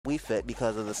Wii Fit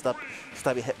because of the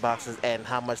stubby hitboxes and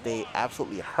how much they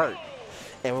absolutely hurt.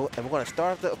 And we're going to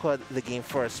start the game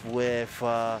first with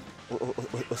a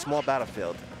small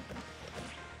battlefield.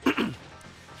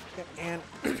 And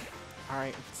all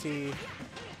right, let's see.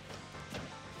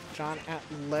 John at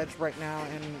ledge right now,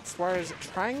 and Suarez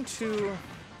trying to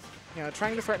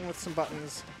threaten with some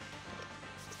buttons.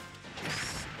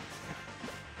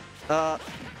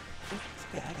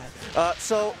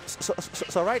 So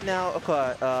right now,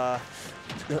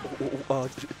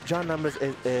 John Numbers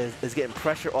is getting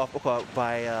pressure off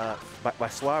by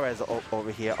Suarez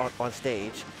over here on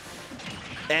stage,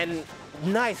 and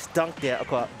nice dunk there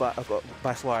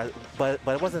by Suarez, but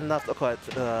it wasn't enough to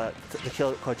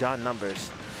kill John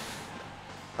Numbers.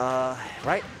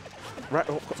 Right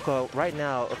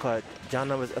now, John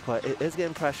Numbers is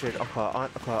getting pressured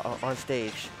on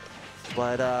stage.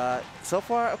 But so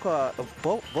far,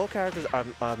 both characters are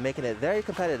making it very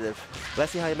competitive.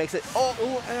 Let's see how he makes it.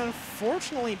 Oh, and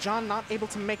unfortunately, John not able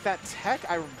to make that tech.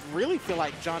 I really feel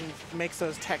like John makes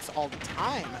those techs all the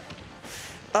time.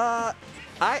 I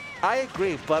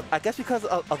agree, but I guess because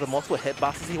of the multiple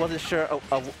hitboxes, he wasn't sure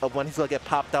of when he's gonna get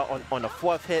popped out on the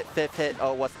 4th hit, 5th hit,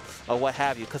 or what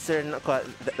have you. Considering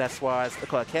that Suarez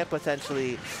can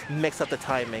potentially mix up the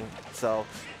timing, so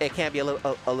it can be a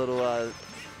little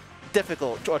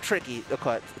difficult or tricky to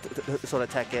sort of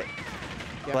tech it.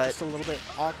 Yeah, but just a little bit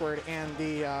awkward, and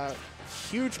the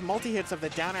huge multi-hits of the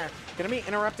downer gonna be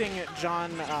interrupting John,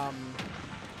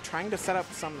 trying to set up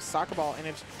some soccer ball, and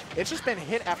it's just been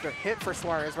hit after hit for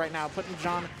Suarez right now, putting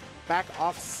John back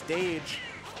off stage.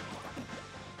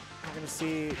 We're gonna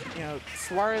see,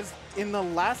 Suarez in the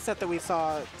last set that we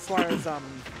saw, Suarez,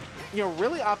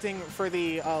 really opting for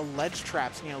the ledge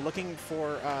traps, looking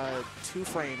for 2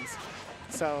 frames.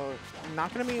 So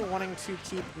not going to be wanting to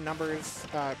keep Numbers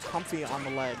comfy on the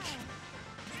ledge.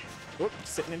 Whoop,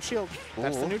 sitting in shield.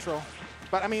 That's the neutral.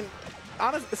 But I mean,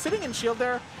 sitting in shield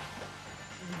there,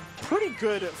 pretty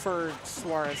good for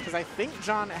Suarez, because I think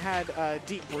John had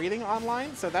deep breathing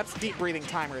online, so that's deep breathing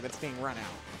timer that's being run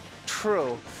out.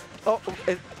 True. Oh,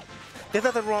 there's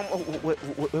nothing wrong.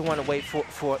 We want to wait for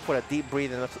the deep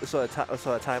breathing sort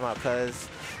of timeout, because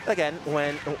again,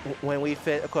 when Wii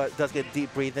Fit does get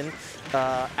deep breathing,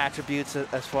 attributes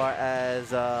as far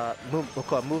as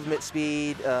movement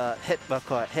speed, hit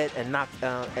and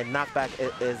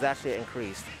knockback is actually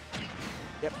increased.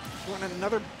 Yep, doing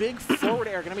another big forward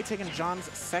air. Going to be taking John's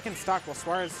 2nd stock, while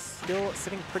Suarez still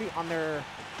sitting pretty on their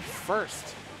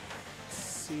 1st. Let's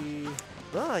see.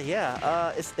 Oh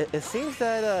yeah, it seems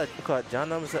that John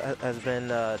Numbers has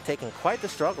been taking quite the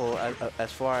struggle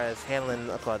as far as handling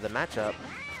the matchup.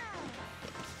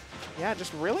 Yeah,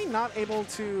 just really not able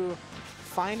to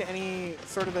find any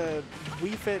sort of the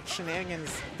Wii Fit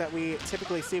shenanigans that we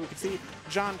typically see. We can see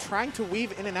John trying to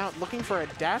weave in and out, looking for a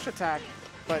dash attack,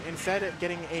 but instead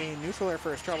getting a neutral air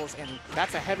for his troubles, and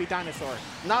that's a heavy dinosaur.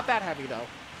 Not that heavy though,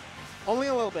 only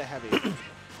a little bit heavy.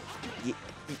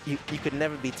 You could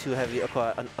never be too heavy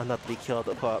enough to be killed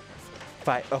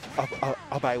by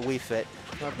Wii Fit.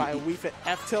 By Wii Fit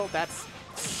F-tilt, that's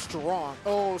strong.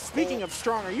 Oh, speaking of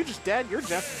strong, are you just dead? You're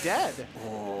just dead.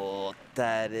 Oh,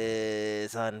 that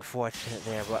is unfortunate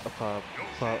there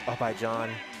by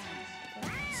John.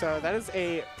 So that is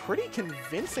a pretty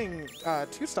convincing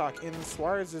 2-stock in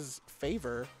Suarez's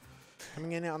favor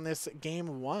coming in on this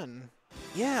game 1.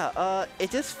 Yeah,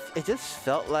 it just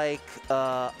felt like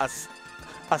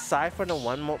aside from the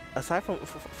one moment,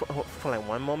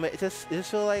 it just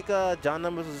felt like John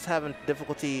Numbers was having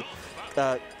difficulty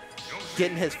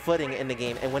getting his footing in the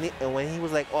game, and when he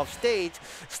was like off stage,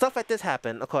 stuff like this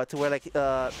happened, to where like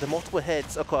the multiple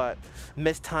hits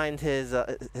mistimed his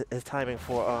timing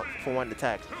for one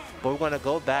attack. But we're gonna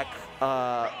go back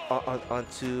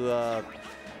onto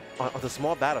the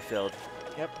small battlefield.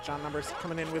 Yep, John Numbers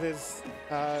coming in with his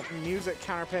music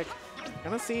counter pick.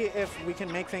 Gonna see if we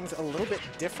can make things a little bit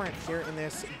different here in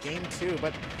this game 2,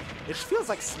 but it just feels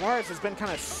like Suarez has been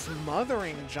kind of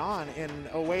smothering John in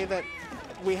a way that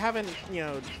we haven't,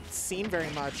 seen very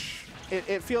much.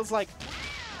 It feels like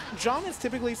John is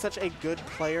typically such a good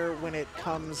player when it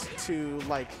comes to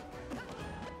like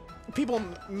people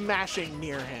mashing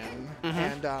near him,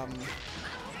 and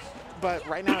but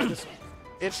right now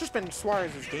it's just been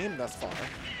Suarez's game thus far.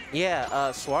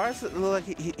 Yeah, Suarez looked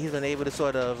like he's been able to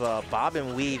sort of bob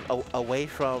and weave away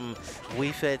from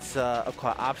Wii Fit's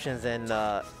options and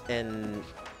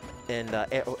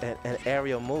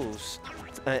aerial moves,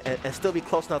 and still be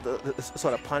close enough to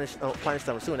sort of punish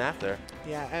them soon after.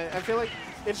 Yeah, and I feel like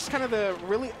it's just kind of the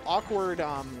really awkward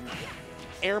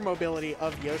air mobility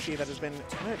of Yoshi that has been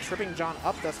kind of tripping John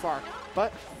up thus far.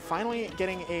 But finally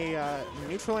getting a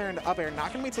neutral air into up air.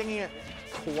 Not going to be taking it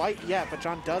quite yet, but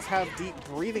John does have deep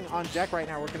breathing on deck right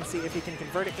now. We're going to see if he can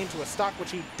convert it into a stock,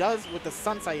 which he does with the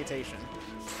sun salutation.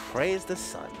 Praise the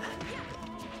sun.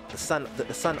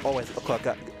 The sun always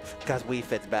got Wii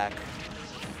Fits back.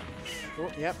 Ooh,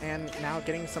 yep, and now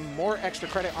getting some more extra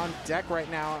credit on deck right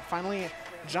now. Finally,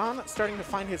 John starting to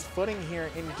find his footing here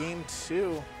in game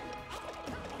 2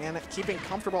 and keeping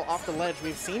comfortable off the ledge.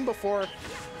 We've seen before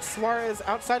Suarez,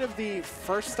 outside of the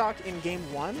first stock in game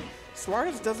 1,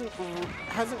 Suarez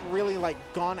hasn't really like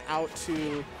gone out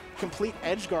to complete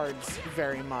edge guards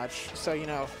very much. So, you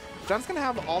know, John's going to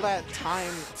have all that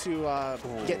time to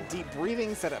get deep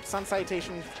breathing, set up sun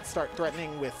salutation, start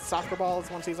threatening with soccer balls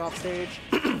once he's off stage.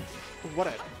 What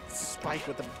a spike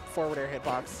with the forward air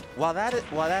hitbox. While that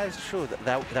is true,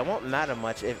 that won't matter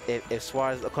much if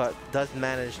Suarez does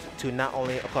manage to not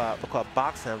only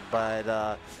box him,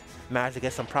 but manage to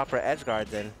get some proper edge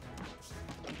guards in.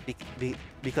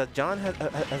 Because John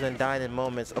has been dying in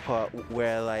moments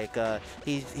where like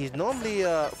he's normally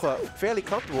fairly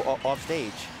comfortable off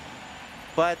stage.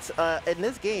 But in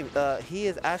this game, he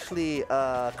is actually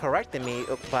correcting me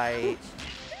by...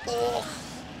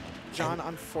 John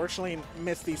unfortunately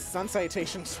missed the sun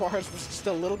salutation. Suarez was just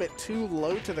a little bit too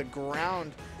low to the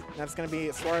ground. That's going to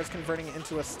be Suarez converting it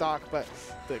into a stock, but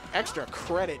the extra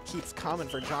credit keeps coming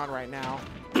for John right now.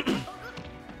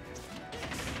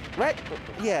 Right,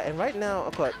 yeah, and right now,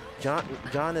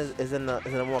 John is in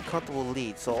a more comfortable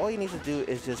lead. So all he needs to do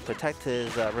is just protect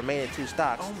his remaining 2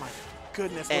 stocks. Oh my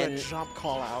goodness, what a jump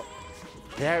call out.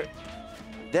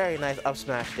 Very nice up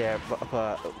smash there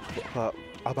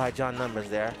by John Numbers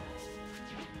there.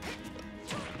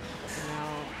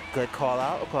 Good call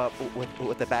out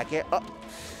with the back air.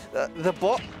 The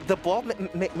ball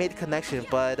made connection,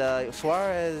 but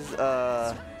Suarez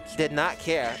did not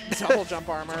care. Double jump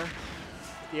armor.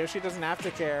 Yoshi doesn't have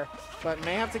to care, but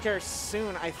may have to care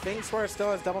soon. I think Suarez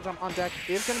still has double jump on deck,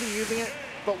 is going to be using it,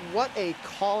 but what a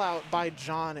call out by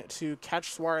John to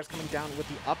catch Suarez coming down with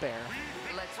the up air.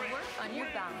 Let's work on your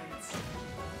balance.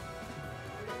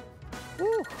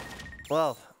 Woo.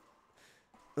 Well,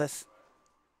 that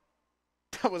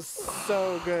was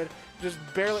so good. Just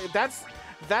barely.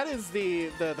 That is the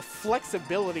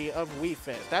flexibility of Wii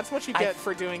Fit. That's what you get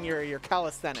for doing your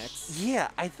calisthenics. Yeah,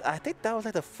 I think that was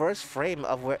like the first frame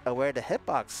of where the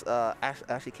hitbox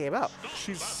actually came out.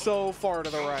 She's so far to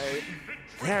the right.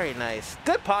 Very nice.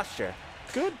 Good posture.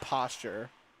 Good posture.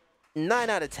 9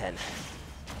 out of 10.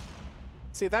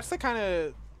 See, that's the kind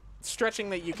of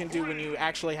stretching that you can do when you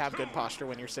actually have good posture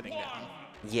when you're sitting down.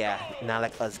 Yeah, not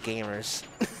like us gamers.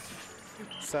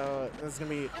 So this is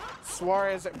going to be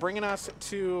Suarez bringing us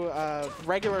to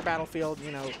regular Battlefield.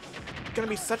 You know, going to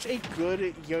be such a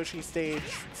good Yoshi stage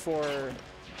for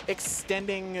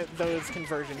extending those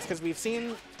conversions, because we've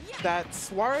seen that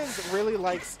Suarez really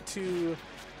likes to,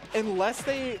 unless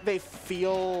they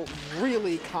feel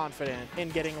really confident in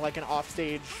getting like an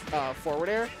offstage forward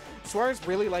air, Suarez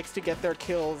really likes to get their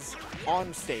kills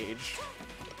on stage.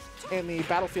 And the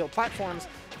Battlefield platforms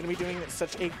going to be doing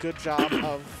such a good job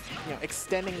of, you know,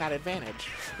 extending that advantage.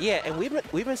 Yeah, and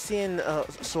we've been seeing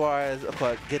Suarez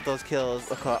get those kills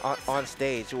on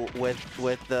stage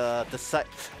with the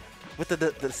deceptive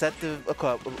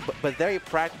but very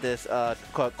practiced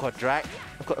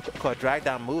drag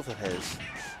down move of his.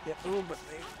 Yeah, ooh, but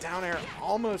down air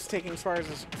almost taking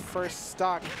Suarez's first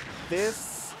stock.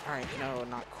 This, all right, no,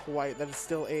 not quite. That is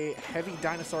still a heavy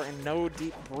dinosaur and no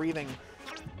deep breathing.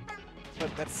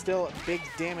 But that's still big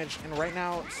damage. And right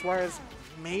now, Suarez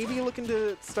maybe looking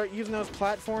to start using those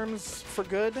platforms for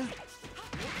good.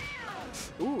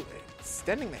 Ooh,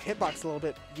 extending the hitbox a little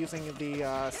bit using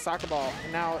the soccer ball.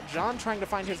 And now John trying to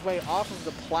find his way off of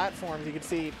the platforms. You can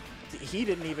see he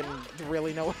didn't even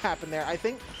really know what happened there. I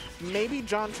think maybe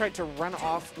John tried to run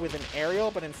off with an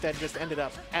aerial, but instead just ended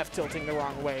up F-tilting the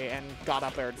wrong way and got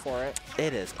up aired for it.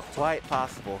 It is quite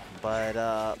possible. But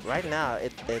right now,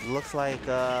 it looks like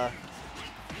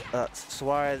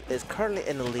Suarez is currently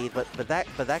in the lead, but that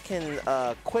can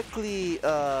quickly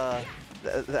end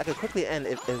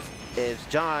if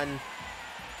John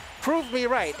proves me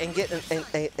right and get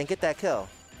that kill.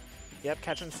 Yep,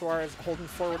 catching Suarez holding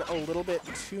forward a little bit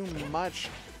too much.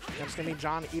 That's going to be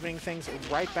John evening things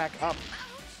right back up.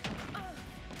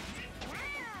 All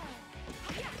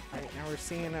right, now we're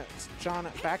seeing John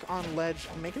back on ledge,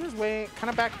 making his way kind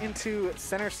of back into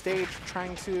center stage,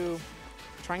 trying to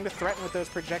threaten with those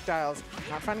projectiles.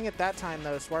 Not finding it that time,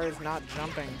 though. Suarez not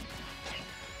jumping.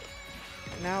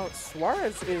 now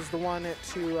Suarez is the one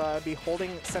to be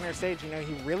holding center stage. You know,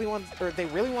 he really wants, or they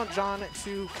really want John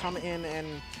to come in and,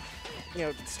 you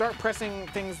know, start pressing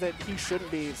things that he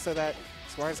shouldn't be, so that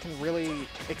Suarez can really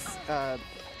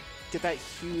get that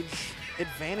huge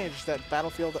advantage that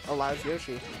Battlefield allows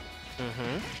Yoshi.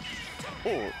 Mm-hmm.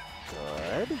 Oh,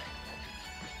 good.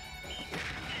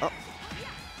 Oh.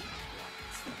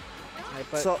 Right,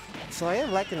 but So I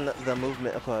am liking the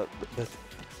movement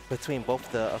between both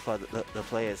the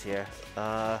players here.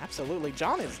 absolutely,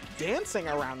 John is dancing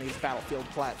around these Battlefield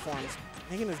platforms,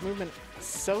 making his movement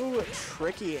so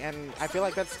tricky, and I feel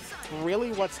like that's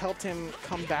really what's helped him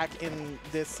come back in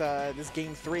this this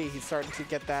game 3. He's starting to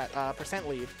get that percent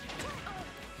lead.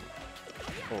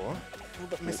 Oh. A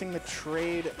little bit missing the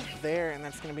trade there, and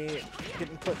that's going to be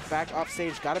getting put back off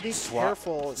stage. Got to be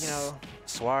careful, you know.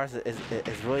 Suarez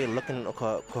is really looking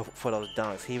for those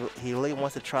dunks. He really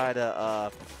wants to try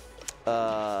to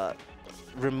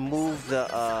remove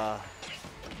the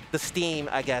steam,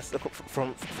 I guess,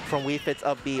 from Wii Fit's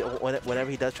up B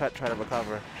whenever he does try to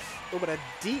recover. Oh, but a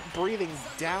deep breathing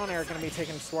down air going to be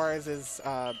taking Suarez's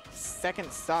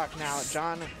second stock now.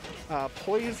 John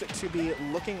poised to be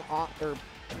looking on or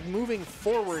moving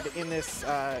forward in this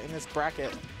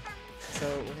bracket. So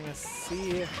we're going to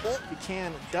see if he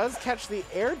can. Does catch the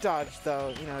air dodge,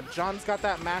 though. You know, John's got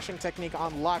that mashing technique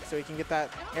on lock, so he can get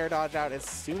that air dodge out as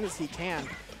soon as he can.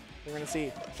 We're going to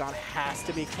see John has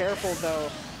to be careful, though.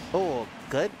 Oh,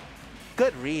 good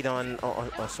read on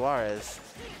Suarez.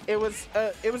 It was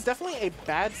definitely a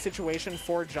bad situation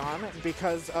for John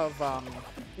because of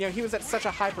you know, he was at such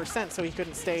a high percent, so he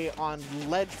couldn't stay on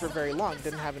ledge for very long.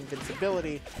 Didn't have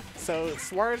invincibility, so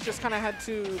Suarez just kind of had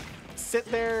to sit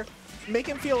there, make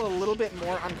him feel a little bit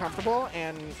more uncomfortable,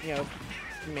 and you know,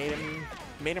 made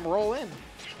him roll in.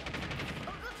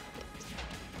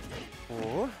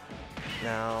 Ooh.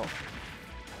 Now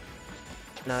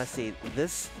let's see.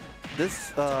 This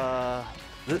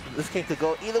game could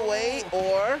go either way,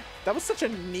 or that was such a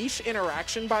niche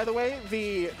interaction, by the way.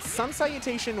 The Sun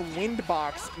Salutation wind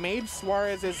box made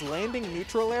Suarez's landing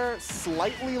neutral air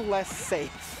slightly less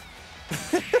safe.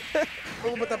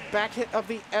 Oh, but the back hit of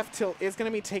the F tilt is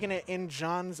going to be taking it in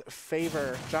John's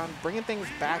favor. John bringing things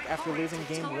back after losing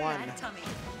game 1.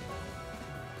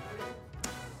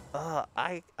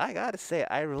 I gotta say,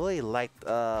 I really liked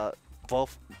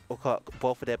both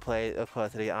of their plays,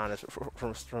 to be honest,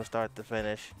 from start to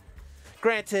finish.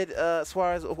 Granted,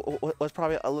 Suarez was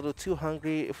probably a little too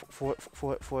hungry for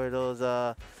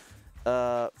those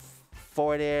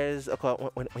forward airs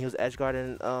when he was edge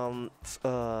guarding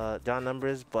John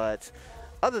numbers, but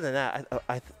other than that,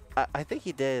 I think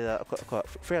he did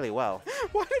fairly well.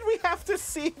 Why did we have to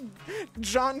see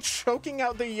John choking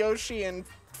out the Yoshi in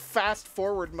fast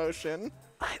forward motion?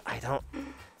 I don't.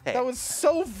 Hey. That was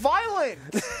so violent.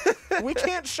 We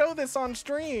can't show this on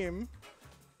stream.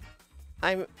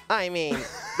 I mean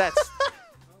that's.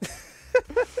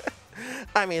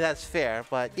 I mean, that's fair,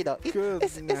 but, you know,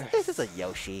 it's just a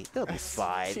Yoshi. It'll be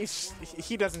fine.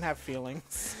 He doesn't have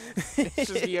feelings.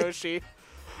 It's just Yoshi.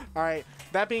 All right.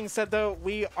 That being said, though,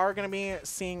 we are going to be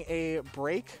seeing a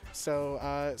break,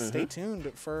 so stay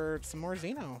tuned for some more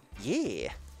Xeno.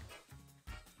 Yeah.